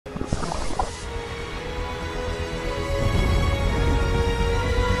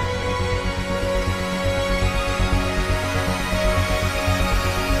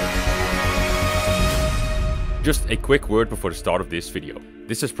Just a quick word before the start of this video.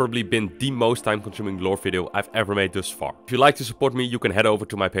 This has probably been the most time-consuming lore video I've ever made thus far. If you'd like to support me, you can head over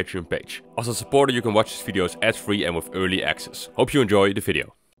to my Patreon page. As a supporter, you can watch these videos ad-free and with early access. Hope you enjoy the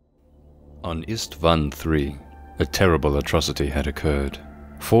video. On Istvaan 3, a terrible atrocity had occurred.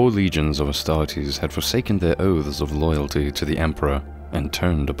 4 legions of Astartes had forsaken their oaths of loyalty to the Emperor and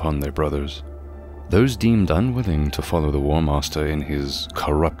turned upon their brothers. Those deemed unwilling to follow the Warmaster in his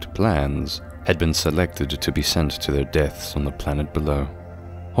corrupt plans had been selected to be sent to their deaths on the planet below.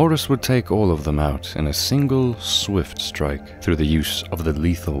 Horus would take all of them out in a single, swift strike through the use of the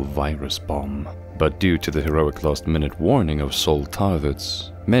lethal virus bomb. But due to the heroic last-minute warning of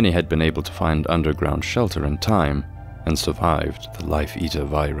cchaNnel's, many had been able to find underground shelter in time and survived the Life-Eater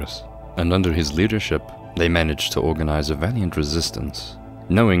virus. And under his leadership, they managed to organize a valiant resistance.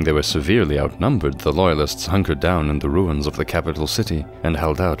 Knowing they were severely outnumbered, the Loyalists hunkered down in the ruins of the capital city and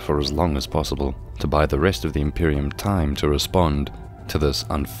held out for as long as possible to buy the rest of the Imperium time to respond to this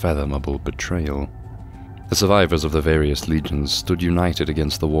unfathomable betrayal. The survivors of the various legions stood united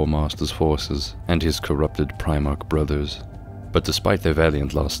against the Warmaster's forces and his corrupted Primarch brothers. But despite their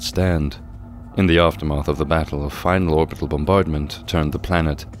valiant last stand, in the aftermath of the battle, a final orbital bombardment turned the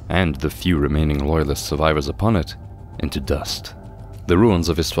planet and the few remaining Loyalist survivors upon it into dust. The ruins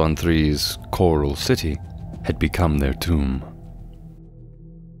of Istvaan III's coral city had become their tomb.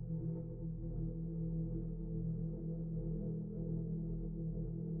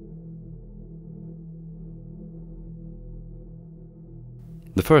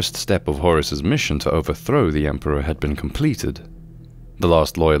 The first step of Horus's mission to overthrow the Emperor had been completed. The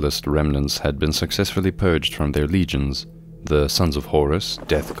last Loyalist remnants had been successfully purged from their legions. The Sons of Horus,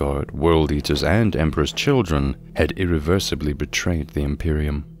 Death Guard, World Eaters, and Emperor's children had irreversibly betrayed the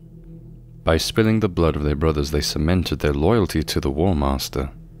Imperium. By spilling the blood of their brothers, they cemented their loyalty to the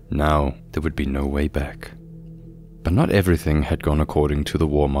Warmaster. Now, there would be no way back. But not everything had gone according to the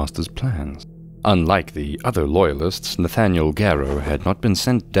Warmaster's plans. Unlike the other Loyalists, Nathaniel Garrow had not been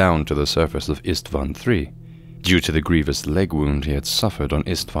sent down to the surface of Istvaan III, due to the grievous leg wound he had suffered on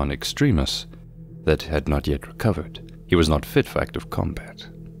Istvaan Extremis that had not yet recovered. He was not fit for active combat.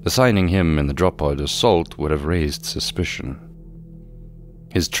 Assigning him in the drop pod assault would have raised suspicion.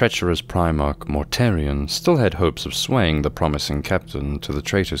 His treacherous Primarch Mortarion still had hopes of swaying the promising captain to the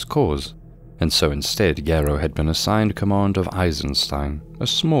traitor's cause, and so instead Garrow had been assigned command of Eisenstein, a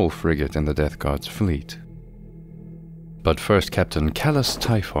small frigate in the Death Guard's fleet. But First Captain Callus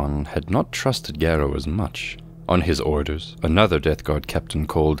Typhon had not trusted Garrow as much. On his orders, another Death Guard captain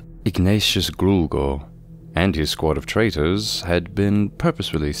called Ignatius Grulgor and his squad of traitors had been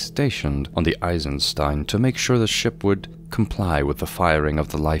purposefully stationed on the Eisenstein to make sure the ship would comply with the firing of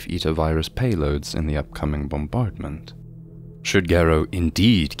the Life-Eater virus payloads in the upcoming bombardment. Should Garrow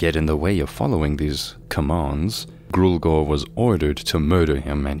indeed get in the way of following these commands, Grulgor was ordered to murder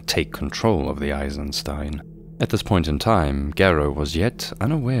him and take control of the Eisenstein. At this point in time, Garrow was yet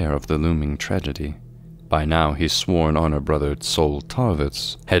unaware of the looming tragedy. By now, his sworn honor brother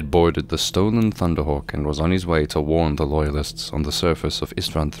chaNnel had boarded the stolen Thunderhawk and was on his way to warn the Loyalists on the surface of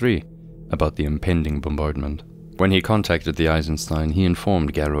Istvaan III about the impending bombardment. When he contacted the Eisenstein, he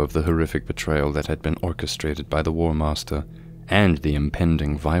informed Garrow of the horrific betrayal that had been orchestrated by the Warmaster and the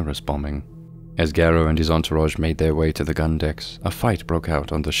impending virus bombing. As Garrow and his entourage made their way to the gun decks, a fight broke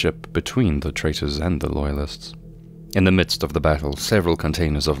out on the ship between the traitors and the Loyalists. In the midst of the battle, several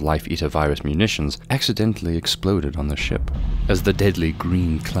containers of Life-Eater virus munitions accidentally exploded on the ship. As the deadly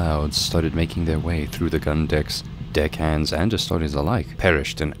green clouds started making their way through the gun decks, deckhands and Astartes alike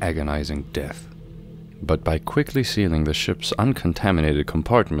perished in agonizing death. But by quickly sealing the ship's uncontaminated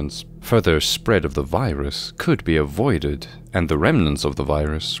compartments, further spread of the virus could be avoided, and the remnants of the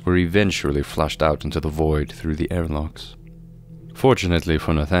virus were eventually flushed out into the void through the airlocks. Fortunately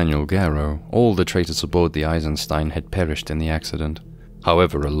for Nathaniel Garrow, all the traitors aboard the Eisenstein had perished in the accident.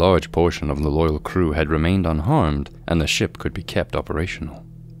 However, a large portion of the loyal crew had remained unharmed, and the ship could be kept operational.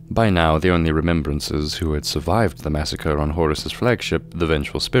 By now, the only remembrances who had survived the massacre on Horus's flagship, the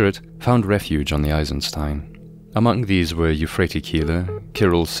Vengeful Spirit, found refuge on the Eisenstein. Among these were Euphrates Keeler,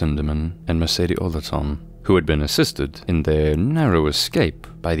 Kirill Sindeman, and Mercedes Olaton, who had been assisted in their narrow escape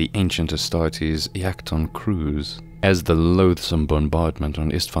by the ancient Astartes Iacton crews. As the loathsome bombardment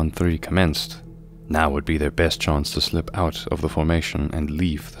on Istvaan III commenced, now would be their best chance to slip out of the formation and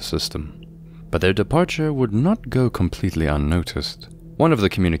leave the system. But their departure would not go completely unnoticed. One of the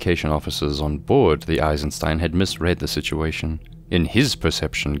communication officers on board the Eisenstein had misread the situation. In his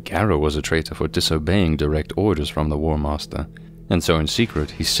perception, Garrow was a traitor for disobeying direct orders from the Warmaster, and so in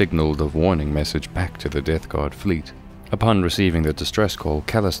secret he signaled a warning message back to the Death Guard fleet. Upon receiving the distress call,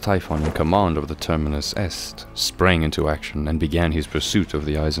 ｃhαllas, in command of the Terminus Est, sprang into action and began his pursuit of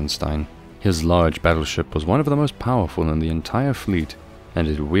the Eisenstein. His large battleship was one of the most powerful in the entire fleet, and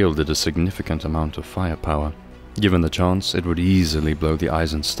it wielded a significant amount of firepower. Given the chance, it would easily blow the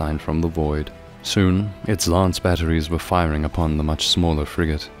Eisenstein from the void. Soon, its lance batteries were firing upon the much smaller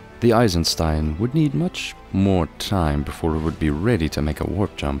frigate. The Eisenstein would need much more time before it would be ready to make a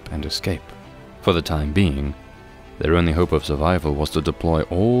warp jump and escape. For the time being, their only hope of survival was to deploy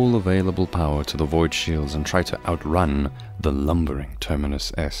all available power to the void shields and try to outrun the lumbering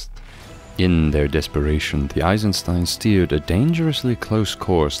Terminus Est. In their desperation, the Eisenstein steered a dangerously close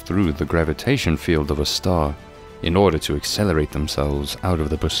course through the gravitation field of a star in order to accelerate themselves out of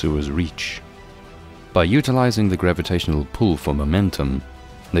the pursuer's reach. By utilizing the gravitational pull for momentum,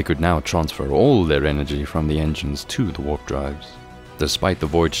 they could now transfer all their energy from the engines to the warp drives. Despite the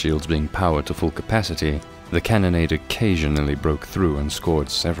void shields being powered to full capacity, the cannonade occasionally broke through and scored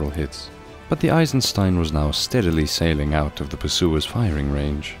several hits. But the Eisenstein was now steadily sailing out of the pursuer's firing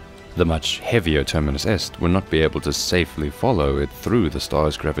range. The much heavier Terminus Est would not be able to safely follow it through the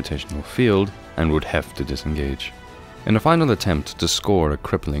star's gravitational field and would have to disengage. In a final attempt to score a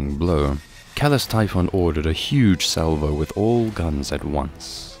crippling blow, chαllas ordered a huge salvo with all guns at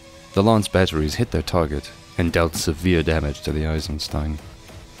once. The lance batteries hit their target and dealt severe damage to the Eisenstein.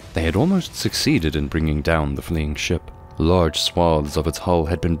 They had almost succeeded in bringing down the fleeing ship. Large swaths of its hull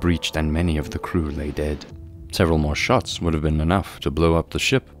had been breached and many of the crew lay dead. Several more shots would have been enough to blow up the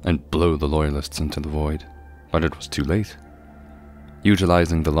ship and blow the Loyalists into the void. But it was too late.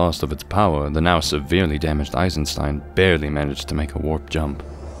 Utilizing the last of its power, the now severely damaged Eisenstein barely managed to make a warp jump.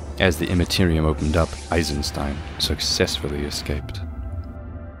 As the Imperium opened up, Eisenstein successfully escaped.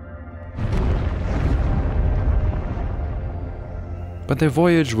 But their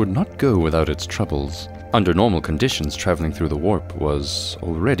voyage would not go without its troubles. Under normal conditions, traveling through the warp was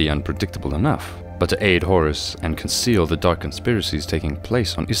already unpredictable enough. But to aid Horus and conceal the dark conspiracies taking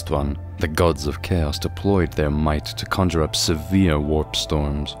place on Istvaan, the gods of chaos deployed their might to conjure up severe warp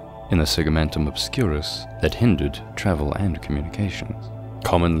storms in the segmentum obscurus that hindered travel and communications.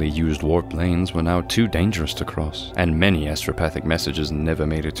 Commonly used warp lanes were now too dangerous to cross, and many astropathic messages never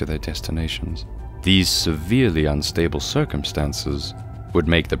made it to their destinations. These severely unstable circumstances would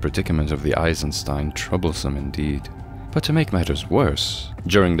make the predicament of the Eisenstein troublesome indeed. But to make matters worse,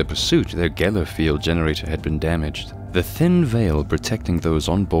 during the pursuit their Geller field generator had been damaged. The thin veil protecting those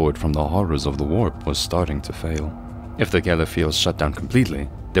on board from the horrors of the warp was starting to fail. If the Geller fields shut down completely,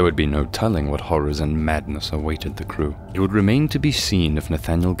 there would be no telling what horrors and madness awaited the crew. It would remain to be seen if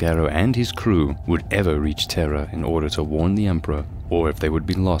Nathaniel Garrow and his crew would ever reach Terra in order to warn the Emperor, or if they would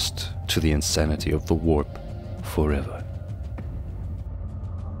be lost to the insanity of the warp forever.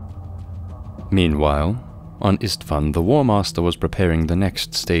 Meanwhile, on Istvaan, the Warmaster was preparing the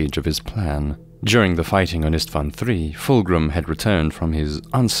next stage of his plan. During the fighting on Istvaan III, Fulgrim had returned from his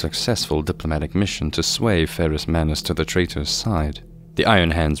unsuccessful diplomatic mission to sway Ferrus Manus to the traitor's side. The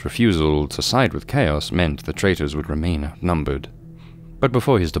Iron Hand's refusal to side with Chaos meant the traitors would remain outnumbered. But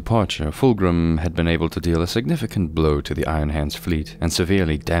before his departure, Fulgrim had been able to deal a significant blow to the Iron Hand's fleet and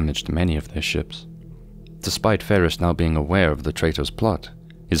severely damaged many of their ships. Despite Ferrus now being aware of the traitor's plot,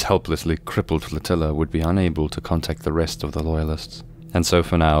 his helplessly crippled flotilla would be unable to contact the rest of the Loyalists, and so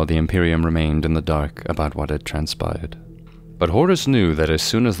for now the Imperium remained in the dark about what had transpired. But Horus knew that as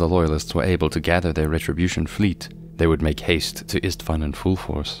soon as the Loyalists were able to gather their Retribution fleet, they would make haste to Istvaan in full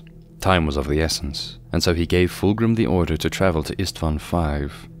force. Time was of the essence, and so he gave Fulgrim the order to travel to Istvaan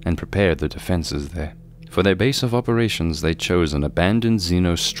V and prepare the defenses there. For their base of operations they chose an abandoned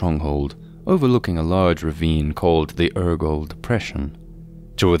Xeno stronghold overlooking a large ravine called the Urgol Depression.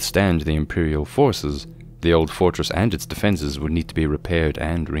 To withstand the Imperial forces, the old fortress and its defenses would need to be repaired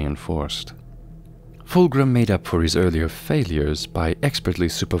and reinforced. Fulgrim made up for his earlier failures by expertly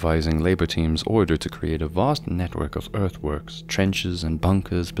supervising labor teams ordered to create a vast network of earthworks, trenches, and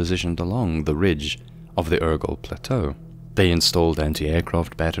bunkers positioned along the ridge of the Urgol Plateau. They installed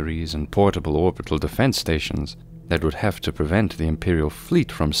anti-aircraft batteries and portable orbital defense stations that would have to prevent the Imperial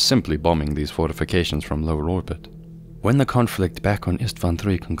fleet from simply bombing these fortifications from lower orbit. When the conflict back on Istvaan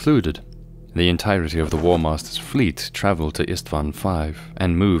III concluded, the entirety of the Warmaster's fleet traveled to Istvaan V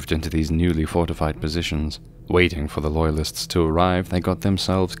and moved into these newly fortified positions. Waiting for the Loyalists to arrive, they got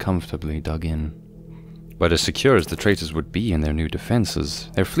themselves comfortably dug in. But as secure as the traitors would be in their new defenses,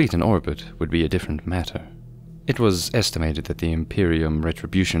 their fleet in orbit would be a different matter. It was estimated that the Imperium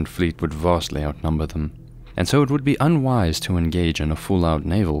Retribution fleet would vastly outnumber them, and so it would be unwise to engage in a full-out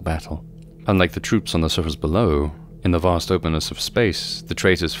naval battle. Unlike the troops on the surface below, in the vast openness of space, the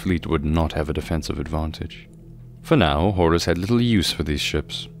traitor's fleet would not have a defensive advantage. For now, Horus had little use for these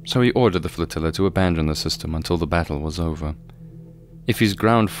ships, so he ordered the flotilla to abandon the system until the battle was over. If his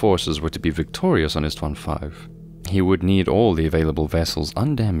ground forces were to be victorious on Istvaan V, he would need all the available vessels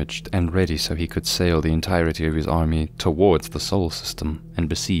undamaged and ready so he could sail the entirety of his army towards the Sol system and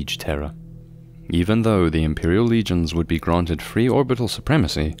besiege Terra. Even though the Imperial legions would be granted free orbital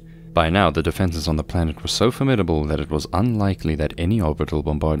supremacy, by now the defenses on the planet were so formidable that it was unlikely that any orbital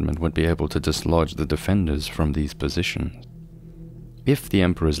bombardment would be able to dislodge the defenders from these positions. If the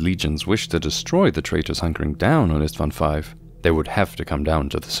Emperor's legions wished to destroy the traitors hunkering down on Istvaan V, they would have to come down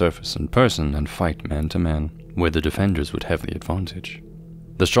to the surface in person and fight man to man, where the defenders would have the advantage.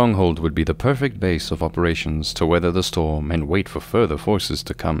 The stronghold would be the perfect base of operations to weather the storm and wait for further forces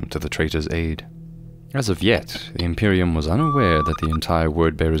to come to the traitors' aid. As of yet, the Imperium was unaware that the entire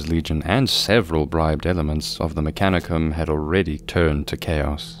Wordbearer's Legion and several bribed elements of the Mechanicum had already turned to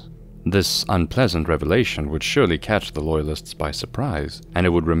chaos. This unpleasant revelation would surely catch the Loyalists by surprise, and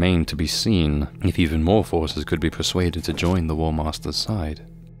it would remain to be seen if even more forces could be persuaded to join the Warmaster's side.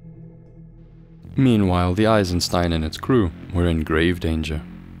 Meanwhile, the Eisenstein and its crew were in grave danger.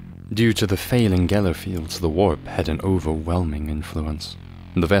 Due to the failing Geller fields, the warp had an overwhelming influence.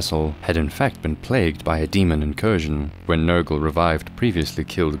 The vessel had in fact been plagued by a demon incursion when Nurgle revived previously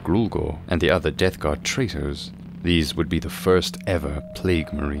killed Grulgor and the other Death Guard traitors. These would be the first ever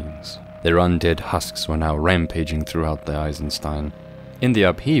Plague Marines. Their undead husks were now rampaging throughout the Eisenstein. In the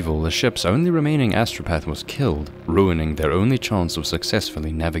upheaval, the ship's only remaining astropath was killed, ruining their only chance of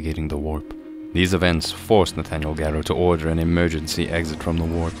successfully navigating the warp. These events forced Nathaniel Garrow to order an emergency exit from the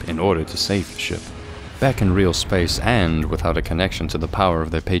warp in order to save the ship. Back in real space and without a connection to the power of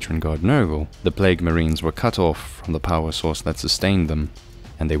their patron god Nurgle, the Plague Marines were cut off from the power source that sustained them,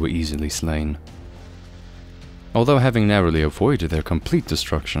 and they were easily slain. Although having narrowly avoided their complete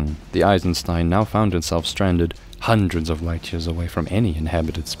destruction, the Eisenstein now found itself stranded hundreds of light years away from any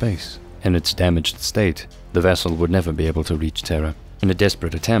inhabited space. In its damaged state, the vessel would never be able to reach Terra. In a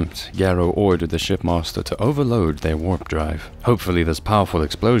desperate attempt, Garrow ordered the shipmaster to overload their warp drive. Hopefully this powerful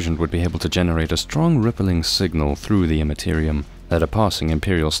explosion would be able to generate a strong rippling signal through the Immaterium that a passing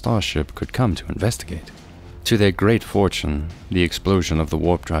Imperial starship could come to investigate. To their great fortune, the explosion of the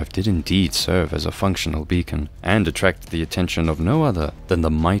warp drive did indeed serve as a functional beacon, and attracted the attention of no other than the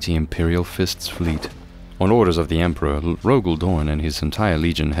mighty Imperial Fist's fleet. On orders of the Emperor, Rogel Dorn and his entire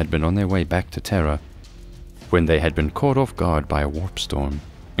legion had been on their way back to Terra, when they had been caught off guard by a warp storm.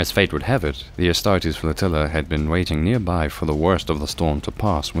 As fate would have it, the Astartes flotilla had been waiting nearby for the worst of the storm to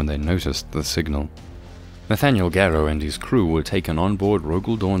pass when they noticed the signal. Nathaniel Garrow and his crew were taken on board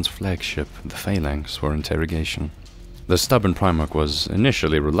Rogel Dorn's flagship, the Phalanx, for interrogation. The stubborn Primarch was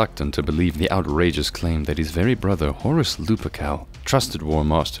initially reluctant to believe the outrageous claim that his very brother Horus Lupercal, trusted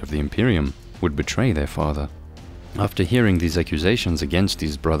Warmaster of the Imperium, would betray their father. After hearing these accusations against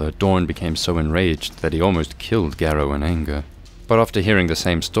his brother, Dorn became so enraged that he almost killed Garrow in anger. But after hearing the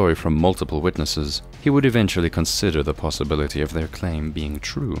same story from multiple witnesses, he would eventually consider the possibility of their claim being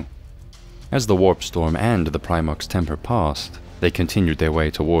true. As the warp storm and the Primarch's temper passed, they continued their way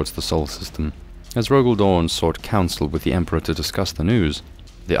towards the Sol system. As Rogel Dorn sought counsel with the Emperor to discuss the news,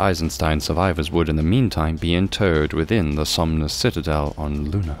 the Eisenstein survivors would in the meantime be interred within the Somnus Citadel on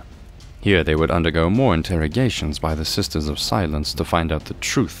Luna. Here they would undergo more interrogations by the Sisters of Silence to find out the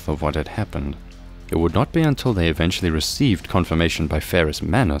truth of what had happened. It would not be until they eventually received confirmation by Ferrus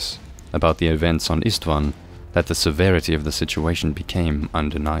Manus about the events on Istvaan that the severity of the situation became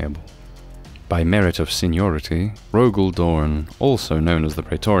undeniable. By merit of seniority, Rogel Dorn, also known as the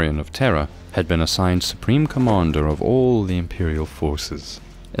Praetorian of Terra, had been assigned supreme commander of all the Imperial forces.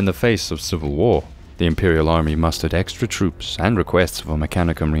 In the face of civil war, the Imperial army mustered extra troops, and requests for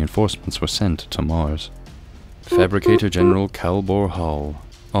Mechanicum reinforcements were sent to Mars. Fabricator General Calbor Hall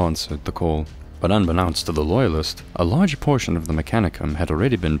answered the call, but unbeknownst to the Loyalist, a large portion of the Mechanicum had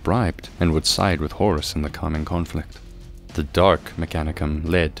already been bribed and would side with Horus in the coming conflict. The Dark Mechanicum,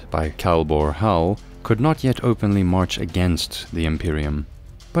 led by Calbor Hall, could not yet openly march against the Imperium,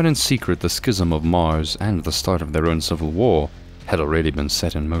 but in secret the schism of Mars and the start of their own civil war had already been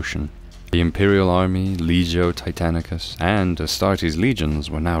set in motion. The Imperial army, Legio Titanicus, and Astartes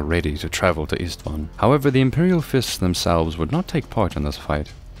legions were now ready to travel to Istvaan. However, the Imperial Fists themselves would not take part in this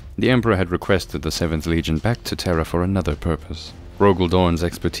fight. The Emperor had requested the 7th Legion back to Terra for another purpose. Rogel Dorn's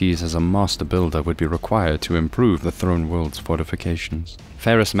expertise as a master builder would be required to improve the Throne World's fortifications.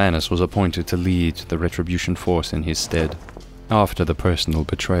 Ferrus Manus was appointed to lead the Retribution Force in his stead. After the personal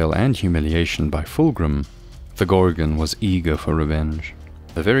betrayal and humiliation by Fulgrim, the Gorgon was eager for revenge.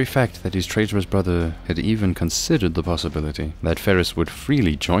 The very fact that his traitorous brother had even considered the possibility that Ferrus would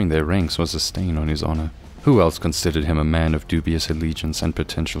freely join their ranks was a stain on his honor. Who else considered him a man of dubious allegiance and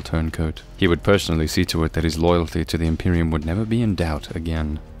potential turncoat? He would personally see to it that his loyalty to the Imperium would never be in doubt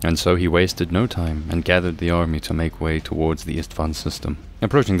again. And so he wasted no time and gathered the army to make way towards the Istvaan system.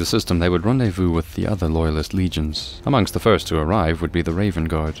 Approaching the system, they would rendezvous with the other loyalist legions. Amongst the first to arrive would be the Raven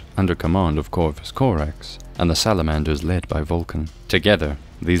Guard, under command of Corvus Corax, and the Salamanders led by Vulcan. Together,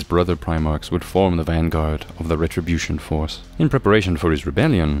 these brother Primarchs would form the vanguard of the Retribution Force. In preparation for his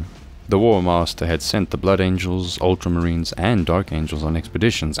rebellion, the Warmaster had sent the Blood Angels, Ultramarines, and Dark Angels on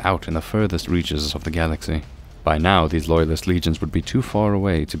expeditions out in the furthest reaches of the galaxy. By now, these loyalist legions would be too far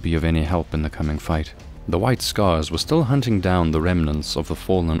away to be of any help in the coming fight. The White Scars were still hunting down the remnants of the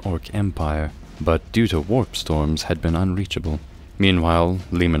fallen Orc Empire, but due to warp storms had been unreachable. Meanwhile,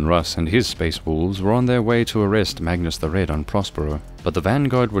 Leman Russ and his Space Wolves were on their way to arrest Magnus the Red on Prospero, but the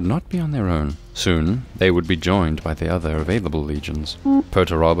vanguard would not be on their own. Soon, they would be joined by the other available legions.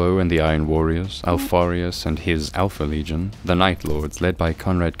 Perturabo and the Iron Warriors, Alfarius and his Alpha Legion, the Night Lords led by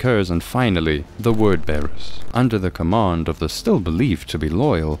Conrad Kurz, and finally, the Word Bearers, under the command of the still believed to be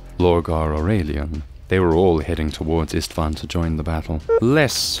loyal Lorgar Aurelian. They were all heading towards Istvaan to join the battle.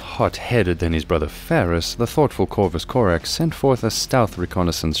 Less hot-headed than his brother Ferris, the thoughtful Corvus Corax sent forth a stealth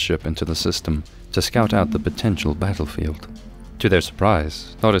reconnaissance ship into the system to scout out the potential battlefield. To their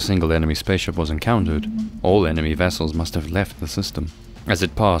surprise, not a single enemy spaceship was encountered. All enemy vessels must have left the system. As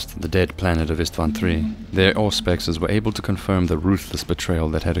it passed the dead planet of Istvaan III, their auspexes were able to confirm the ruthless betrayal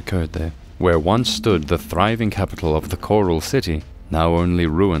that had occurred there. Where once stood the thriving capital of the Coral City, now only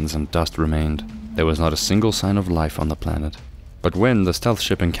ruins and dust remained. There was not a single sign of life on the planet. But when the stealth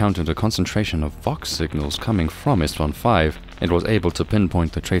ship encountered a concentration of Vox signals coming from Istvaan V, it was able to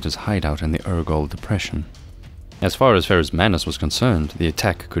pinpoint the traitor's hideout in the Urgol Depression. As far as Ferris Manus was concerned, the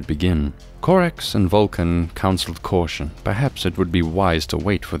attack could begin. Corax and Vulcan counseled caution. Perhaps it would be wise to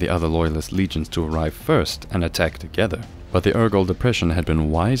wait for the other loyalist legions to arrive first and attack together. But the Urgol Depression had been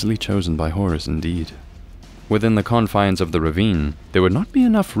wisely chosen by Horus indeed. Within the confines of the ravine, there would not be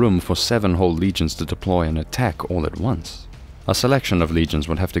enough room for 7 whole legions to deploy and attack all at once. A selection of legions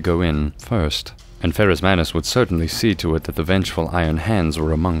would have to go in first, and Ferris Manus would certainly see to it that the vengeful Iron Hands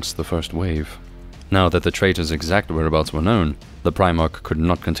were amongst the first wave. Now that the traitor's exact whereabouts were known, the Primarch could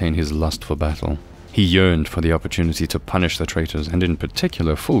not contain his lust for battle. He yearned for the opportunity to punish the traitors, and in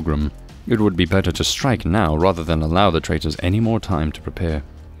particular Fulgrim. It would be better to strike now rather than allow the traitors any more time to prepare.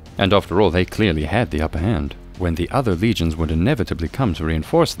 And after all, they clearly had the upper hand. When the other legions would inevitably come to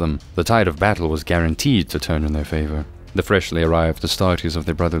reinforce them, the tide of battle was guaranteed to turn in their favor. The freshly arrived Astartes of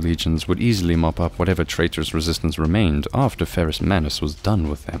their brother legions would easily mop up whatever traitorous resistance remained after Ferris Manus was done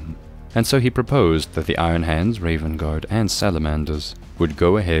with them. And so he proposed that the Iron Hands, Raven Guard, and Salamanders would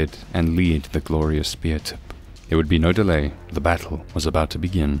go ahead and lead the glorious spear tip. There would be no delay. The battle was about to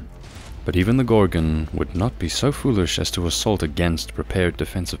begin. But even the Gorgon would not be so foolish as to assault against prepared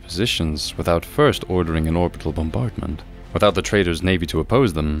defensive positions without first ordering an orbital bombardment. Without the traitors' navy to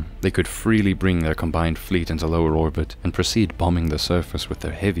oppose them, they could freely bring their combined fleet into lower orbit and proceed bombing the surface with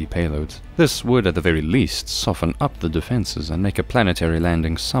their heavy payloads. This would at the very least soften up the defenses and make a planetary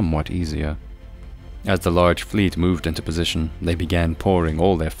landing somewhat easier. As the large fleet moved into position, they began pouring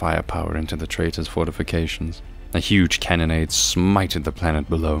all their firepower into the traitors' fortifications. A huge cannonade smited the planet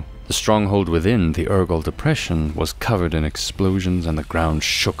below. The stronghold within the Urgol Depression was covered in explosions, and the ground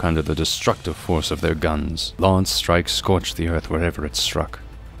shook under the destructive force of their guns. Lance strikes scorched the earth wherever it struck.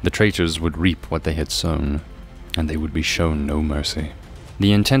 The traitors would reap what they had sown, and they would be shown no mercy.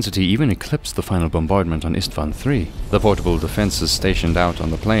 The intensity even eclipsed the final bombardment on Istvaan III. The portable defenses stationed out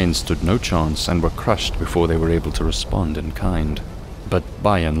on the plains stood no chance and were crushed before they were able to respond in kind. But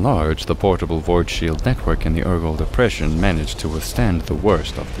by and large, the portable void shield network in the Urgol Depression managed to withstand the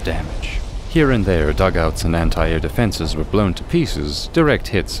worst of the damage. Here and there, dugouts and anti-air defenses were blown to pieces. Direct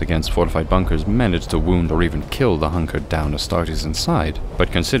hits against fortified bunkers managed to wound or even kill the hunkered down Astartes inside,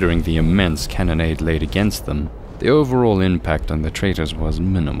 but considering the immense cannonade laid against them, the overall impact on the traitors was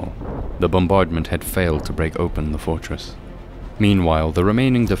minimal. The bombardment had failed to break open the fortress. Meanwhile, the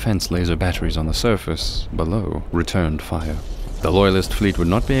remaining defense laser batteries on the surface below returned fire. The Loyalist fleet would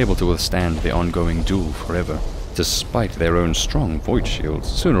not be able to withstand the ongoing duel forever. Despite their own strong void shields,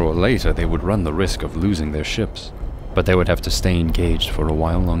 sooner or later they would run the risk of losing their ships. But they would have to stay engaged for a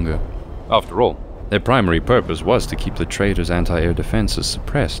while longer. After all, their primary purpose was to keep the traitors' anti-air defenses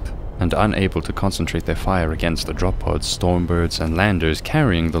suppressed, and unable to concentrate their fire against the drop pods, stormbirds, and landers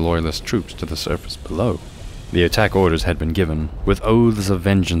carrying the Loyalist troops to the surface below. The attack orders had been given. With oaths of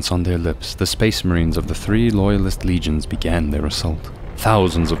vengeance on their lips, the Space Marines of the 3 Loyalist legions began their assault.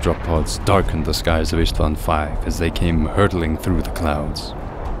 Thousands of drop pods darkened the skies of Istvaan V as they came hurtling through the clouds.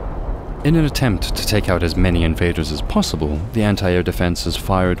 In an attempt to take out as many invaders as possible, the anti-air defenses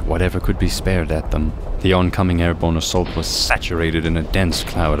fired whatever could be spared at them. The oncoming airborne assault was saturated in a dense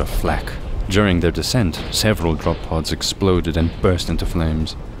cloud of flak. During their descent, several drop pods exploded and burst into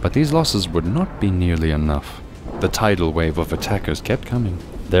flames, but these losses would not be nearly enough. The tidal wave of attackers kept coming.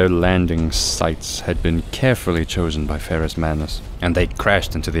 Their landing sites had been carefully chosen by Ferrus Manus, and they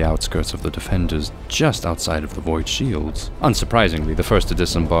crashed into the outskirts of the defenders just outside of the Void Shields. Unsurprisingly, the first to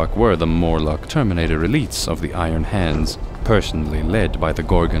disembark were the Morlock Terminator elites of the Iron Hands, personally led by the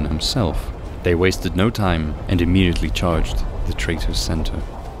Gorgon himself. They wasted no time and immediately charged the traitor's center.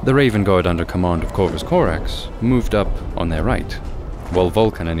 The Raven Guard under command of Corvus Corax moved up on their right, while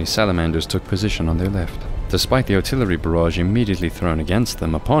Vulcan and his salamanders took position on their left. Despite the artillery barrage immediately thrown against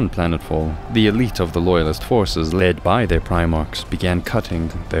them upon planetfall, the elite of the Loyalist forces, led by their Primarchs, began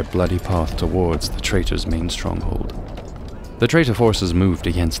cutting their bloody path towards the traitor's main stronghold. The traitor forces moved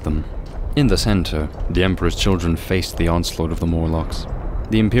against them. In the center, the Emperor's children faced the onslaught of the Morlocks,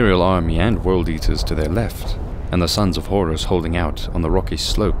 the Imperial army and World Eaters to their left, and the Sons of Horus holding out on the rocky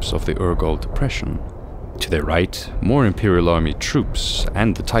slopes of the Urgol Depression. To their right, more Imperial Army troops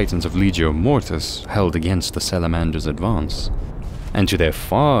and the Titans of Legio Mortis held against the Salamander's advance. And to their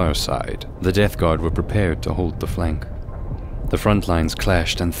far side, the Death Guard were prepared to hold the flank. The front lines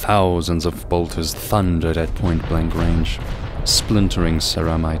clashed and thousands of bolters thundered at point-blank range, splintering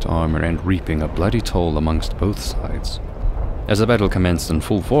ceramite armor and reaping a bloody toll amongst both sides. As the battle commenced in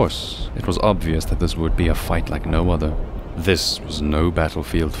full force, it was obvious that this would be a fight like no other. This was no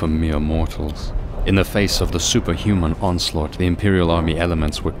battlefield for mere mortals. In the face of the superhuman onslaught, the Imperial Army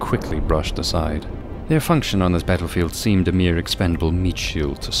elements were quickly brushed aside. Their function on this battlefield seemed a mere expendable meat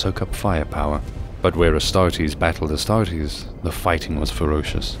shield to soak up firepower. But where Astartes battled Astartes, the fighting was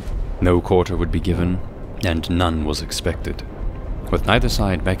ferocious. No quarter would be given, and none was expected. With neither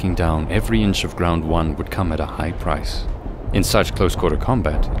side backing down, every inch of ground won would come at a high price. In such close-quarter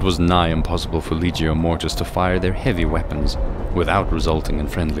combat, it was nigh impossible for Legio Mortis to fire their heavy weapons without resulting in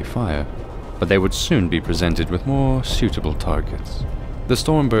friendly fire. But they would soon be presented with more suitable targets. The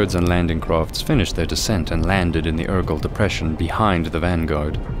Stormbirds and landing crafts finished their descent and landed in the Urgol Depression behind the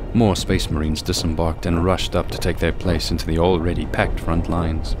vanguard. More Space Marines disembarked and rushed up to take their place into the already packed front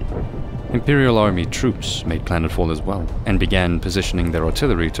lines. Imperial Army troops made planetfall as well, and began positioning their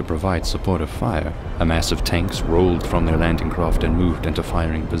artillery to provide supportive fire. A mass of tanks rolled from their landing craft and moved into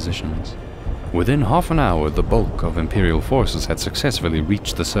firing positions. Within half an hour, the bulk of Imperial forces had successfully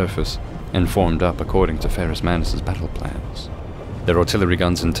reached the surface and formed up according to Ferrus Manus' battle plans. Their artillery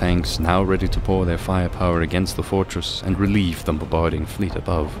guns and tanks now ready to pour their firepower against the fortress and relieve the bombarding fleet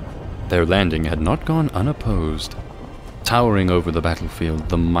above. Their landing had not gone unopposed. Towering over the battlefield,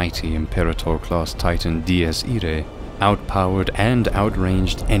 the mighty Imperator-class Titan Dies Irae outpowered and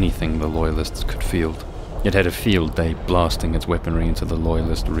outranged anything the Loyalists could field. It had a field day blasting its weaponry into the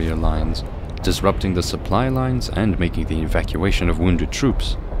Loyalist rear lines, disrupting the supply lines and making the evacuation of wounded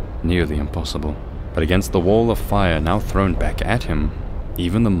troops nearly impossible. But against the wall of fire now thrown back at him,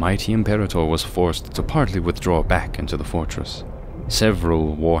 even the mighty Imperator was forced to partly withdraw back into the fortress.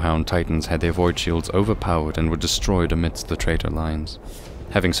 Several Warhound Titans had their void shields overpowered and were destroyed amidst the traitor lines.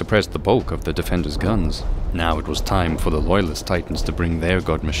 Having suppressed the bulk of the defenders' guns, now it was time for the Loyalist Titans to bring their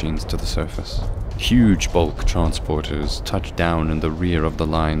god machines to the surface. Huge bulk transporters touched down in the rear of the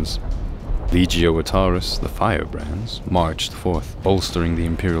lines. Legio Aetaris, the Firebrands, marched forth, bolstering the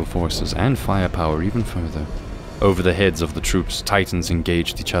Imperial forces and firepower even further. Over the heads of the troops, Titans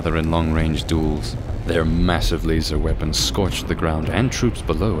engaged each other in long-range duels. Their massive laser weapons scorched the ground and troops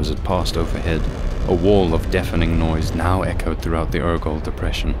below as it passed overhead. A wall of deafening noise now echoed throughout the Urgol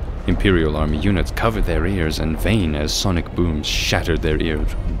Depression. Imperial Army units covered their ears in vain as sonic booms shattered their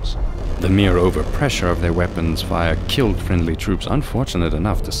eardrums. The mere overpressure of their weapons fire killed friendly troops unfortunate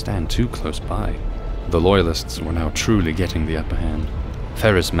enough to stand too close by. The Loyalists were now truly getting the upper hand.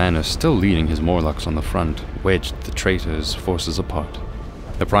 Ferrus Manus, still leading his Morlocks on the front, wedged the traitors' forces apart.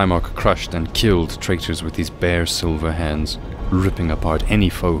 The Primarch crushed and killed traitors with his bare silver hands, ripping apart any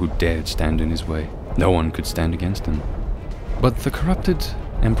foe who dared stand in his way. No one could stand against him. But the corrupted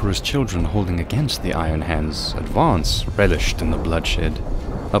Emperor's children holding against the Iron Hands' advance relished in the bloodshed.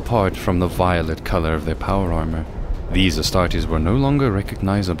 Apart from the violet color of their power armor, these Astartes were no longer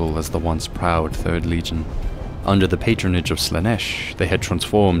recognizable as the once proud Third Legion. Under the patronage of Slaanesh, they had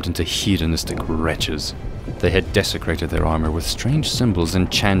transformed into hedonistic wretches. They had desecrated their armor with strange symbols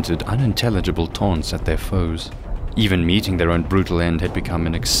and chanted unintelligible taunts at their foes. Even meeting their own brutal end had become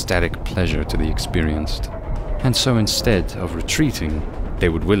an ecstatic pleasure to the experienced. And so instead of retreating, they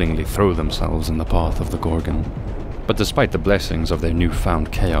would willingly throw themselves in the path of the Gorgon. But despite the blessings of their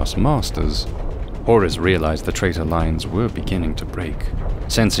newfound Chaos Masters, Horus realized the traitor lines were beginning to break.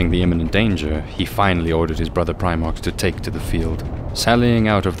 Sensing the imminent danger, he finally ordered his brother Primarchs to take to the field. Sallying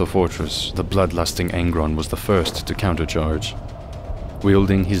out of the fortress, the bloodlusting Angron was the first to countercharge.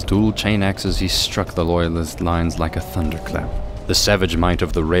 Wielding his dual chain axes, he struck the Loyalist lines like a thunderclap. The savage might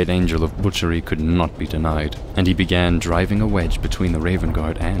of the Red Angel of Butchery could not be denied, and he began driving a wedge between the Raven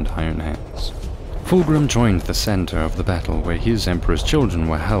Guard and Iron Hands. Fulgrim joined the center of the battle, where his Emperor's children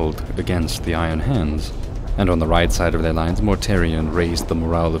were held against the Iron Hands, and on the right side of their lines, Mortarion raised the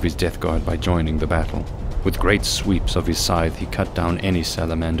morale of his Death Guard by joining the battle. With great sweeps of his scythe, he cut down any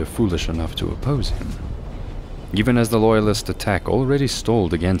salamander foolish enough to oppose him. Even as the Loyalist attack already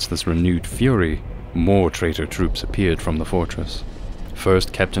stalled against this renewed fury, more traitor troops appeared from the fortress.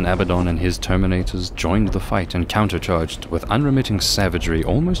 First, Captain Abaddon and his Terminators joined the fight and countercharged with unremitting savagery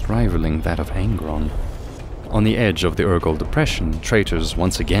almost rivaling that of Angron. On the edge of the Urgol Depression, traitors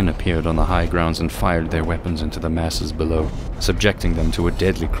once again appeared on the high grounds and fired their weapons into the masses below, subjecting them to a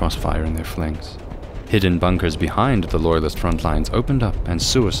deadly crossfire in their flanks. Hidden bunkers behind the Loyalist front lines opened up and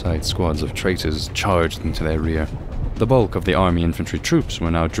suicide squads of traitors charged into their rear. The bulk of the army infantry troops were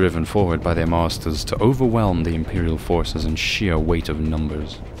now driven forward by their masters to overwhelm the Imperial forces in sheer weight of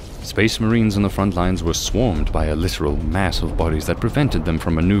numbers. Space Marines in the front lines were swarmed by a literal mass of bodies that prevented them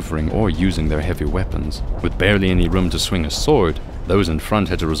from maneuvering or using their heavy weapons. With barely any room to swing a sword, those in front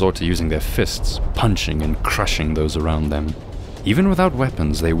had to resort to using their fists, punching and crushing those around them. Even without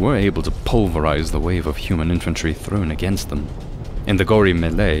weapons, they were able to pulverize the wave of human infantry thrown against them. In the gory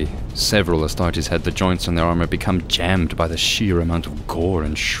melee, several Astartes had the joints in their armor become jammed by the sheer amount of gore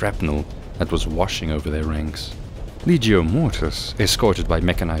and shrapnel that was washing over their ranks. Legio Mortis, escorted by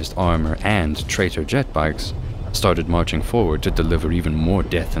mechanized armor and traitor jet bikes, started marching forward to deliver even more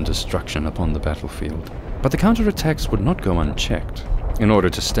death and destruction upon the battlefield. But the counterattacks would not go unchecked. In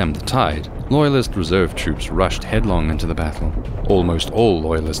order to stem the tide, Loyalist reserve troops rushed headlong into the battle. Almost all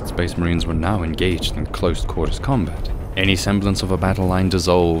Loyalist Space Marines were now engaged in close-quarters combat. Any semblance of a battle line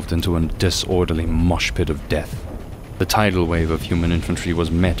dissolved into a disorderly mosh pit of death. The tidal wave of human infantry was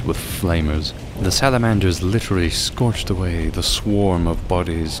met with flamers. The salamanders literally scorched away the swarm of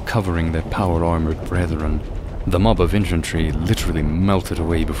bodies covering their power-armored brethren. The mob of infantry literally melted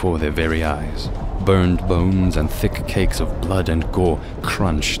away before their very eyes. Burned bones and thick cakes of blood and gore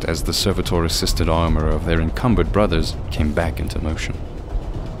crunched as the servitor-assisted armor of their encumbered brothers came back into motion.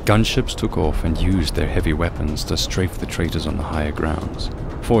 Gunships took off and used their heavy weapons to strafe the traitors on the higher grounds,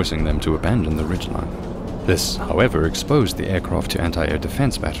 forcing them to abandon the ridgeline. This, however, exposed the aircraft to anti-air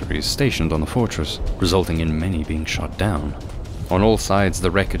defense batteries stationed on the fortress, resulting in many being shot down. On all sides,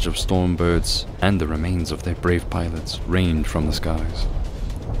 the wreckage of Stormbirds and the remains of their brave pilots rained from the skies.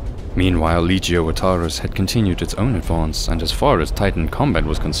 Meanwhile, Legio Atarus had continued its own advance, and as far as Titan combat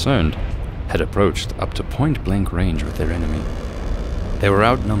was concerned, had approached up to point-blank range with their enemy. They were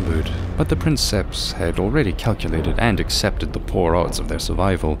outnumbered, but the Princeps had already calculated and accepted the poor odds of their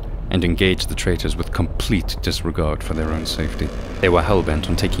survival, and engaged the traitors with complete disregard for their own safety. They were hell-bent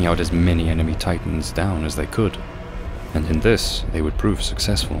on taking out as many enemy Titans down as they could, and in this they would prove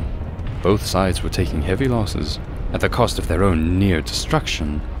successful. Both sides were taking heavy losses. At the cost of their own near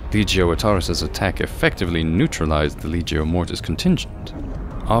destruction, Legio Atarus' attack effectively neutralized the Legio Mortis contingent.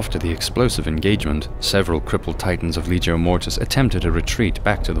 After the explosive engagement, several crippled Titans of Legio Mortis attempted a retreat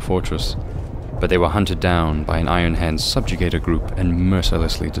back to the fortress, but they were hunted down by an Iron Hands subjugator group and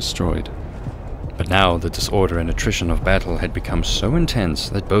mercilessly destroyed. But now the disorder and attrition of battle had become so intense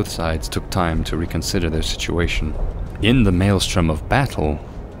that both sides took time to reconsider their situation. In the maelstrom of battle,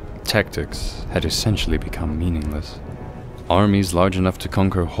 tactics had essentially become meaningless. Armies large enough to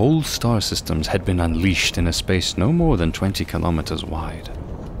conquer whole star systems had been unleashed in a space no more than 20 kilometers wide.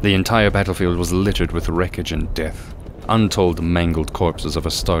 The entire battlefield was littered with wreckage and death. Untold mangled corpses of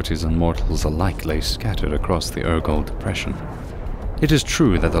Astartes and mortals alike lay scattered across the Urgol Depression. It is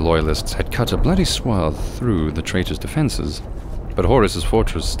true that the Loyalists had cut a bloody swath through the traitors' defenses, but Horus's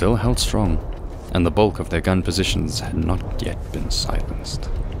fortress still held strong, and the bulk of their gun positions had not yet been silenced.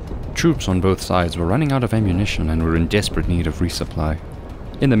 Troops on both sides were running out of ammunition and were in desperate need of resupply.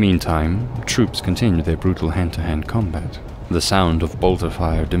 In the meantime, troops continued their brutal hand-to-hand combat. The sound of bolter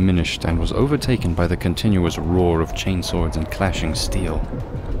fire diminished and was overtaken by the continuous roar of chainswords and clashing steel.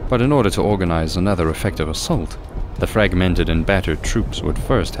 But in order to organize another effective assault, the fragmented and battered troops would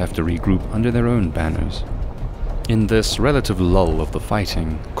first have to regroup under their own banners. In this relative lull of the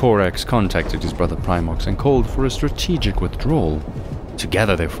fighting, Corax contacted his brother Primarchs and called for a strategic withdrawal, to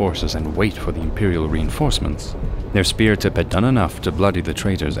gather their forces and wait for the Imperial reinforcements. Their spear tip had done enough to bloody the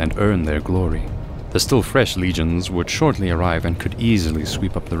traitors and earn their glory. The still fresh legions would shortly arrive and could easily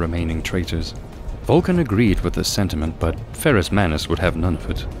sweep up the remaining traitors. Vulcan agreed with this sentiment, but Ferrus Manus would have none of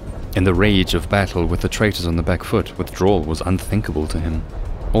it. In the rage of battle with the traitors on the back foot, withdrawal was unthinkable to him.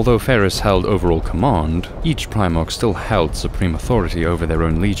 Although Ferrus held overall command, each Primarch still held supreme authority over their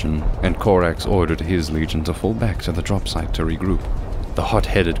own legion, and Corax ordered his legion to fall back to the drop site to regroup. The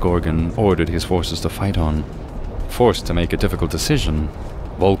hot-headed Gorgon ordered his forces to fight on. Forced to make a difficult decision,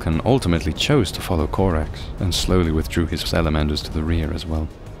 Vulcan ultimately chose to follow Corax, and slowly withdrew his salamanders to the rear as well.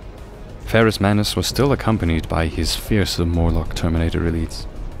 Ferrus Manus was still accompanied by his fearsome Morlock Terminator elites,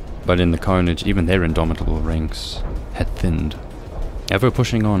 but in the carnage even their indomitable ranks had thinned. Ever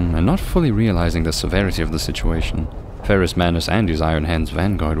pushing on, and not fully realizing the severity of the situation, Ferrus Manus and his Iron Hands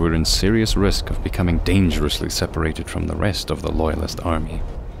vanguard were in serious risk of becoming dangerously separated from the rest of the Loyalist army.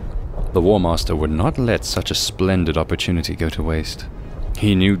 The Warmaster would not let such a splendid opportunity go to waste.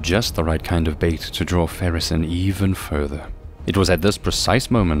 He knew just the right kind of bait to draw Ferrus in even further. It was at this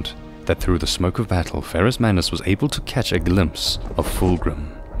precise moment that through the smoke of battle, Ferrus Manus was able to catch a glimpse of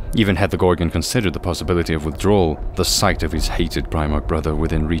Fulgrim. Even had the Gorgon considered the possibility of withdrawal, the sight of his hated Primarch brother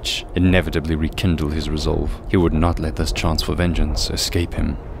within reach inevitably rekindled his resolve. He would not let this chance for vengeance escape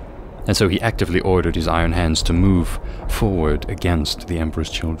him. And so he actively ordered his Iron Hands to move forward against the Emperor's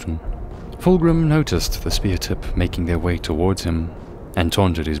children. Fulgrim noticed the spear tip making their way towards him, and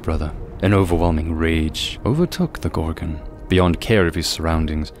taunted his brother. An overwhelming rage overtook the Gorgon. Beyond care of his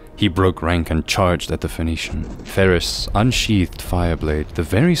surroundings, he broke rank and charged at the Phoenician. Ferrus unsheathed Fireblade, the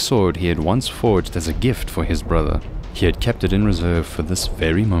very sword he had once forged as a gift for his brother. He had kept it in reserve for this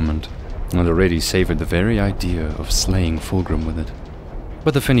very moment, and already savored the very idea of slaying Fulgrim with it.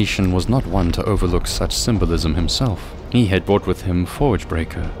 But the Phoenician was not one to overlook such symbolism himself. He had brought with him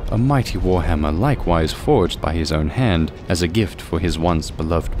Forgebreaker, a mighty warhammer likewise forged by his own hand as a gift for his once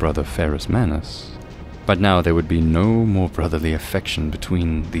beloved brother Ferrus Manus. But now there would be no more brotherly affection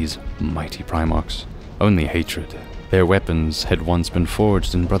between these mighty Primarchs, only hatred. Their weapons had once been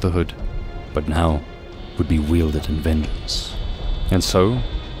forged in brotherhood, but now would be wielded in vengeance. And so,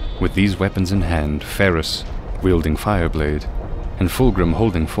 with these weapons in hand, Ferrus wielding Fireblade, and Fulgrim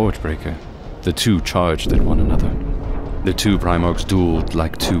holding Forgebreaker, the two charged at one another. The two Primarchs dueled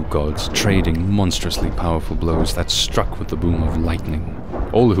like two gods, trading monstrously powerful blows that struck with the boom of lightning.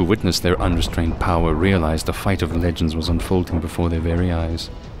 All who witnessed their unrestrained power realized a fight of legends was unfolding before their very eyes.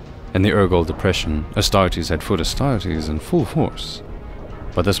 In the Urgol Depression, Astartes had fought Astartes in full force,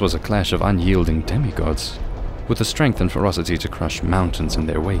 but this was a clash of unyielding demigods, with the strength and ferocity to crush mountains in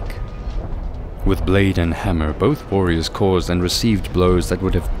their wake. With blade and hammer, both warriors caused and received blows that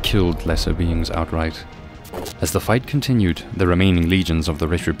would have killed lesser beings outright. As the fight continued, the remaining legions of the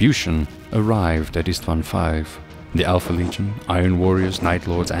Retribution arrived at Istvaan 5. The Alpha Legion, Iron Warriors, Night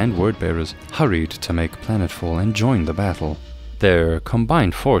Lords, and Wordbearers hurried to make planetfall and join the battle. Their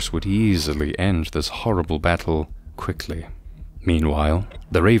combined force would easily end this horrible battle quickly. Meanwhile,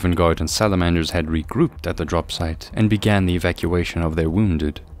 the Raven Guard and Salamanders had regrouped at the drop site and began the evacuation of their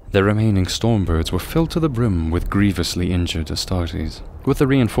wounded. The remaining Stormbirds were filled to the brim with grievously injured Astartes. With the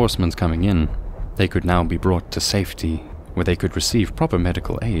reinforcements coming in, they could now be brought to safety, where they could receive proper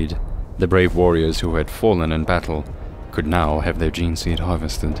medical aid. The brave warriors who had fallen in battle could now have their gene seed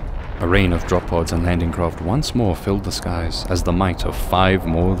harvested. A rain of drop pods and landing craft once more filled the skies as the might of 5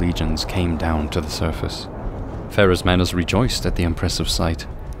 more legions came down to the surface. Ferrus Manus rejoiced at the impressive sight.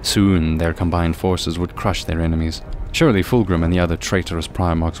 Soon their combined forces would crush their enemies. Surely Fulgrim and the other traitorous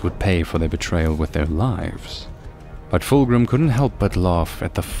Primarchs would pay for their betrayal with their lives. But Fulgrim couldn't help but laugh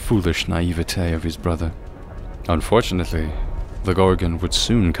at the foolish naivete of his brother. Unfortunately, the Gorgon would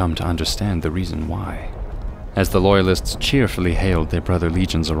soon come to understand the reason why. As the Loyalists cheerfully hailed their brother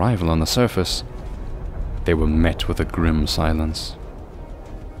Legion's arrival on the surface, they were met with a grim silence.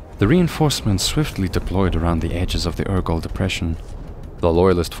 The reinforcements swiftly deployed around the edges of the Urgol Depression. The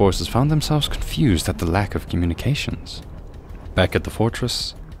Loyalist forces found themselves confused at the lack of communications. Back at the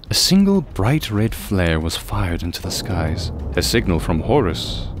fortress, a single bright red flare was fired into the skies, a signal from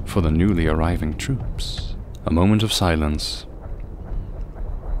Horus for the newly arriving troops. A moment of silence.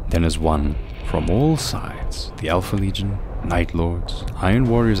 Then as one, from all sides, the Alpha Legion, Night Lords, Iron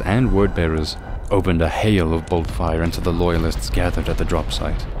Warriors, and Wordbearers opened a hail of bolt fire into the Loyalists gathered at the drop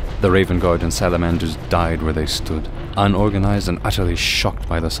site. The Raven Guard and Salamanders died where they stood, unorganized and utterly shocked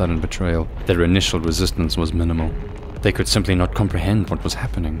by the sudden betrayal. Their initial resistance was minimal. They could simply not comprehend what was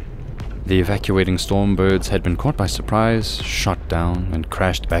happening. The evacuating Stormbirds had been caught by surprise, shot down, and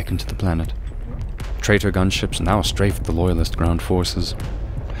crashed back into the planet. Traitor gunships now strafed the Loyalist ground forces.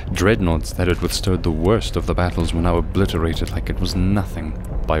 Dreadnoughts that had withstood the worst of the battles were now obliterated like it was nothing.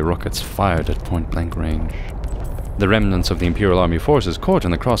 by rockets fired at point-blank range. The remnants of the Imperial Army forces caught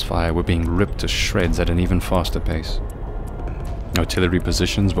in the crossfire were being ripped to shreds at an even faster pace. Artillery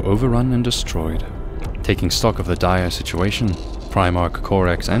positions were overrun and destroyed. Taking stock of the dire situation, Primarch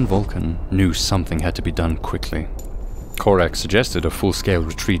Corax and Vulcan knew something had to be done quickly. Corax suggested a full-scale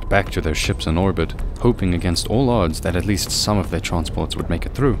retreat back to their ships in orbit, hoping against all odds that at least some of their transports would make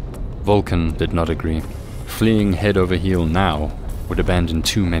it through. Vulcan did not agree. Fleeing head over heel now would abandon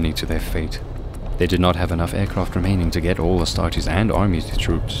too many to their fate. They did not have enough aircraft remaining to get all Astartes and Army's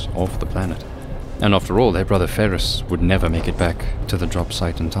troops off the planet. And after all, their brother Ferrus would never make it back to the drop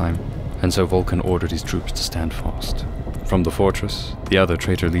site in time, and so Vulcan ordered his troops to stand fast. From the fortress, the other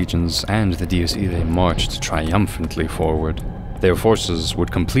traitor legions and the Dies Irae marched triumphantly forward. Their forces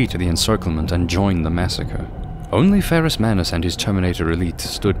would complete the encirclement and join the massacre. Only Ferrus Manus and his Terminator elite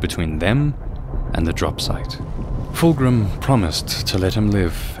stood between them and the drop site. Fulgrim promised to let him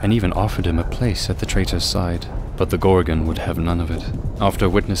live and even offered him a place at the traitor's side, but the Gorgon would have none of it. After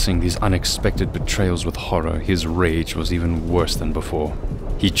witnessing these unexpected betrayals with horror, his rage was even worse than before.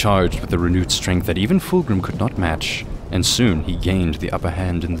 He charged with a renewed strength that even Fulgrim could not match, and soon he gained the upper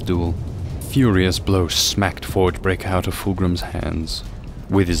hand in the duel. Furious blows smacked Forgebreaker out of Fulgrim's hands.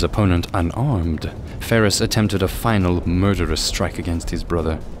 With his opponent unarmed, Ferrus attempted a final murderous strike against his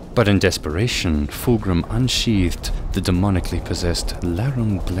brother. But in desperation, Fulgrim unsheathed the demonically possessed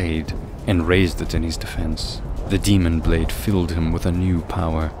Larum blade and raised it in his defense. The demon blade filled him with a new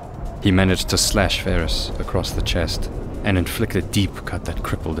power. He managed to slash Ferrus across the chest and inflict a deep cut that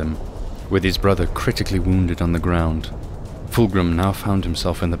crippled him. With his brother critically wounded on the ground, Fulgrim now found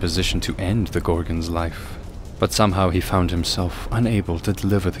himself in the position to end the Gorgon's life. But somehow he found himself unable to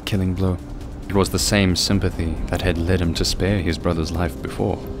deliver the killing blow. It was the same sympathy that had led him to spare his brother's life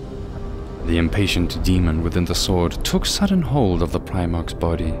before. The impatient demon within the sword took sudden hold of the Primarch's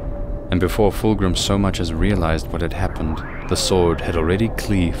body, and before Fulgrim so much as realized what had happened, the sword had already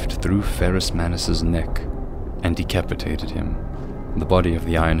cleaved through Ferrus Manus's neck and decapitated him. The body of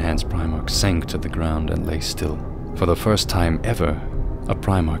the Iron Hands Primarch sank to the ground and lay still. For the first time ever, a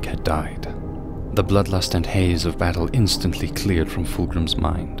Primarch had died. The bloodlust and haze of battle instantly cleared from Fulgrim's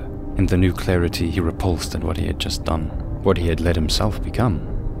mind. In the new clarity, he repulsed at what he had just done, what he had let himself become.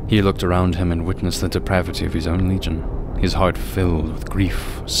 He looked around him and witnessed the depravity of his own legion, his heart filled with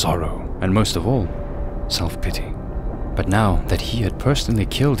grief, sorrow, and most of all, self-pity. But now that he had personally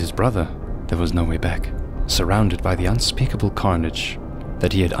killed his brother, there was no way back. Surrounded by the unspeakable carnage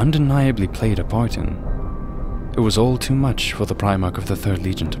that he had undeniably played a part in, it was all too much for the Primarch of the Third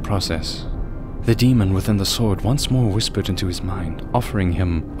Legion to process. The demon within the sword once more whispered into his mind, offering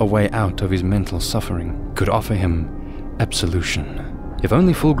him a way out of his mental suffering, could offer him absolution. If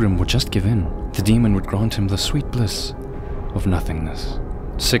only Fulgrim would just give in, the demon would grant him the sweet bliss of nothingness.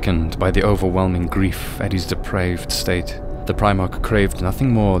 Sickened by the overwhelming grief at his depraved state, the Primarch craved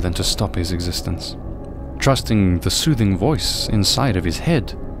nothing more than to stop his existence. Trusting the soothing voice inside of his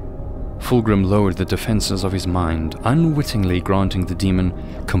head, Fulgrim lowered the defenses of his mind, unwittingly granting the demon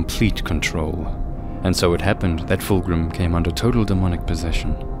complete control. And so it happened that Fulgrim came under total demonic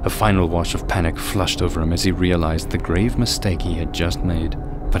possession. A final wash of panic flushed over him as he realized the grave mistake he had just made.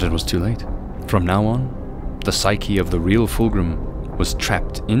 But it was too late. From now on, the psyche of the real Fulgrim was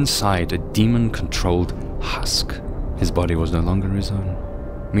trapped inside a demon-controlled husk. His body was no longer his own.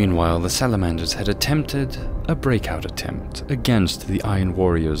 Meanwhile, the Salamanders had attempted a breakout attempt against the Iron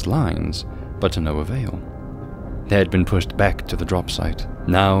Warriors' lines, but to no avail. They had been pushed back to the drop site.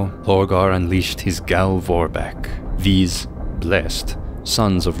 Now, Lorgar unleashed his Gal Vorbak. These blessed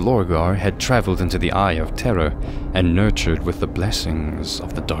sons of Lorgar had traveled into the Eye of Terror and nurtured with the blessings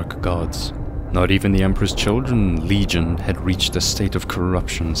of the Dark Gods. Not even the Emperor's Children Legion had reached a state of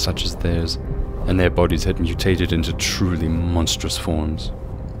corruption such as theirs, and their bodies had mutated into truly monstrous forms.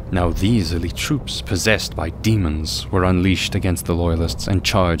 Now these elite troops, possessed by demons, were unleashed against the Loyalists and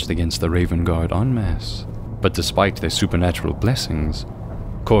charged against the Raven Guard en masse. But despite their supernatural blessings,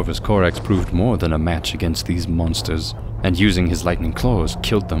 Corvus Corax proved more than a match against these monsters, and using his lightning claws,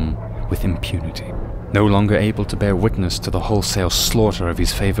 killed them with impunity. No longer able to bear witness to the wholesale slaughter of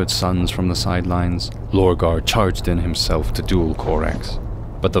his favored sons from the sidelines, Lorgar charged in himself to duel Corax.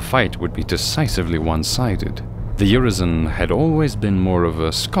 But the fight would be decisively one-sided. The Urizen had always been more of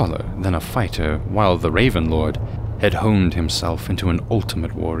a scholar than a fighter, while the Raven Lord had honed himself into an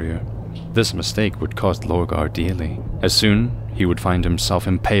ultimate warrior. This mistake would cost Lorgar dearly, as soon he would find himself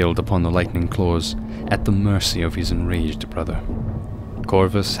impaled upon the lightning claws at the mercy of his enraged brother.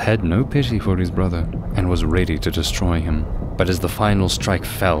 Corvus had no pity for his brother and was ready to destroy him, but as the final strike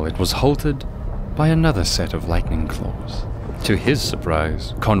fell, it was halted by another set of lightning claws. To his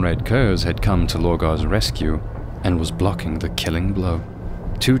surprise, Konrad Curze had come to Lorgar's rescue and was blocking the killing blow.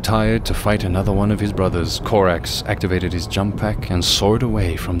 Too tired to fight another one of his brothers, Corax activated his jump pack and soared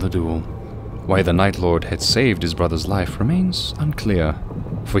away from the duel. Why the Night Lord had saved his brother's life remains unclear,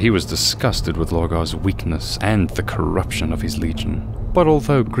 for he was disgusted with Lorgar's weakness and the corruption of his legion. But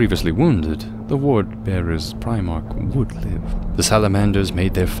although grievously wounded, the Ward-bearer's Primarch would live. The Salamanders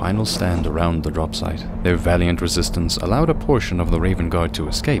made their final stand around the drop site. Their valiant resistance allowed a portion of the Raven Guard to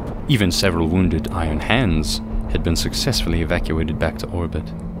escape. Even several wounded Iron Hands had been successfully evacuated back to orbit.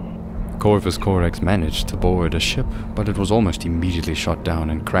 Corvus Corax managed to board a ship, but it was almost immediately shot down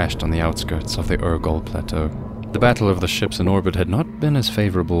and crashed on the outskirts of the Urgol Plateau. The battle of the ships in orbit had not been as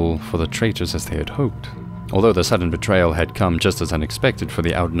favorable for the traitors as they had hoped. Although the sudden betrayal had come just as unexpected for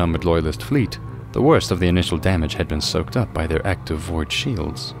the outnumbered Loyalist fleet, the worst of the initial damage had been soaked up by their active void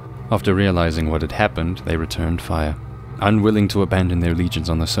shields. After realizing what had happened, they returned fire. Unwilling to abandon their legions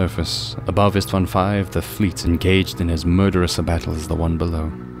on the surface, above Istvaan V, the fleets engaged in as murderous a battle as the one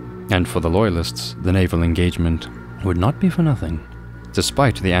below. And for the Loyalists, the naval engagement would not be for nothing.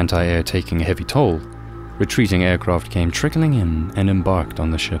 Despite the anti-air taking a heavy toll, retreating aircraft came trickling in and embarked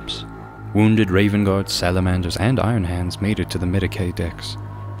on the ships. Wounded Raven Guards, Salamanders, and Iron Hands made it to the Medicae decks.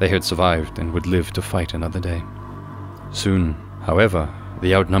 They had survived and would live to fight another day. Soon, however,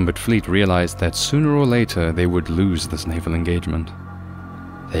 the outnumbered fleet realized that sooner or later they would lose this naval engagement.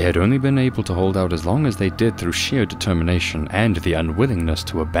 They had only been able to hold out as long as they did through sheer determination and the unwillingness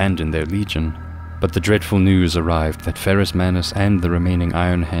to abandon their legion. But the dreadful news arrived that Ferrus Manus and the remaining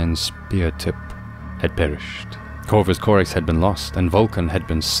Iron Hand spear tip had perished. Corvus Corax had been lost, and Vulcan had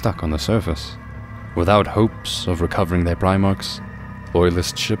been stuck on the surface. Without hopes of recovering their Primarchs,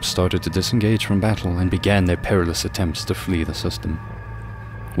 Loyalist ships started to disengage from battle and began their perilous attempts to flee the system.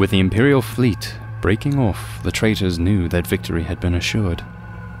 With the Imperial fleet breaking off, the traitors knew that victory had been assured.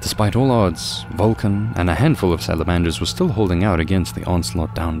 Despite all odds, Vulcan and a handful of Salamanders were still holding out against the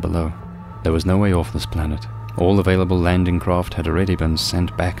onslaught down below. There was no way off this planet. All available landing craft had already been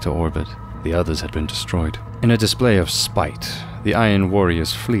sent back to orbit. The others had been destroyed. In a display of spite, the Iron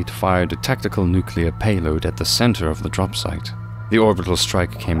Warriors fleet fired a tactical nuclear payload at the center of the drop site. The orbital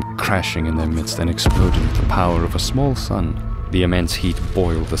strike came crashing in their midst and exploded with the power of a small sun. The immense heat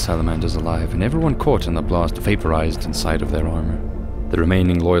boiled the Salamanders alive, and everyone caught in the blast vaporized inside of their armor. The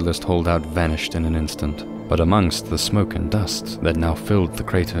remaining Loyalist holdout vanished in an instant, but amongst the smoke and dust that now filled the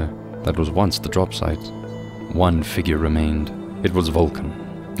crater that was once the drop site, one figure remained. It was Vulcan.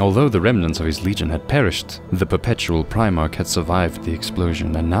 Although the remnants of his legion had perished, the perpetual Primarch had survived the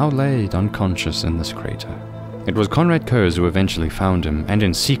explosion and now lay unconscious in this crater. It was Konrad Curze who eventually found him, and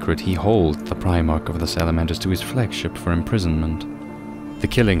in secret he hauled the Primarch of the Salamanders to his flagship for imprisonment. The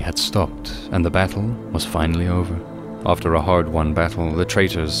killing had stopped, and the battle was finally over. After a hard-won battle, the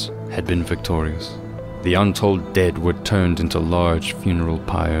traitors had been victorious. The untold dead were turned into large funeral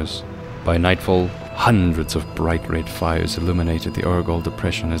pyres. By nightfall, hundreds of bright red fires illuminated the Urgol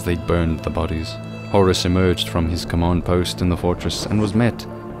depression as they burned the bodies. Horus emerged from his command post in the fortress and was met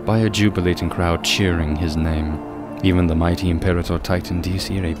by a jubilating crowd cheering his name. Even the mighty Imperator Titan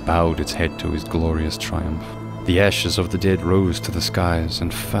dscr bowed its head to his glorious triumph. The ashes of the dead rose to the skies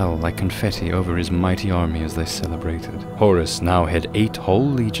and fell like confetti over his mighty army as they celebrated. Horus now had 8 whole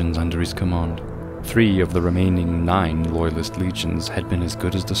legions under his command. 3 of the remaining 9 Loyalist legions had been as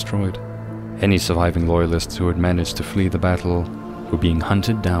good as destroyed. Any surviving Loyalists who had managed to flee the battle were being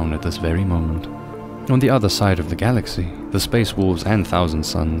hunted down at this very moment. On the other side of the galaxy, the Space Wolves and Thousand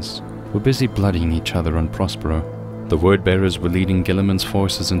Suns were busy bloodying each other on Prospero. The Word-bearers were leading Gilliman's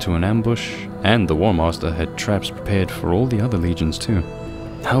forces into an ambush, and the Warmaster had traps prepared for all the other legions too.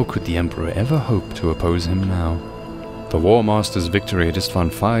 How could the Emperor ever hope to oppose him now? The Warmaster's victory at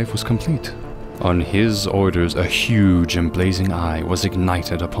Istvaan V was complete. On his orders, a huge and blazing eye was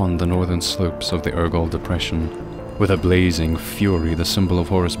ignited upon the northern slopes of the Urgol Depression. With a blazing fury, the symbol of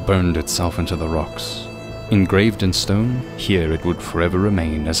Horus burned itself into the rocks. Engraved in stone, here it would forever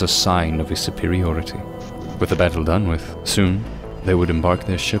remain as a sign of his superiority. With the battle done with, soon they would embark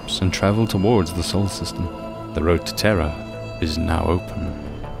their ships and travel towards the Sol System. The road to Terra is now open.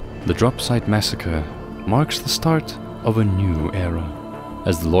 The Dropsite Massacre marks the start of a new era.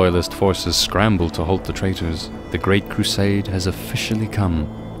 As the Loyalist forces scramble to halt the traitors, the Great Crusade has officially come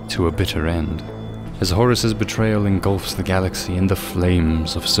to a bitter end. As Horus's betrayal engulfs the galaxy in the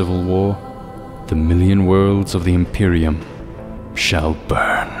flames of civil war, the million worlds of the Imperium shall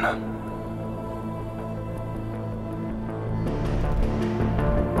burn.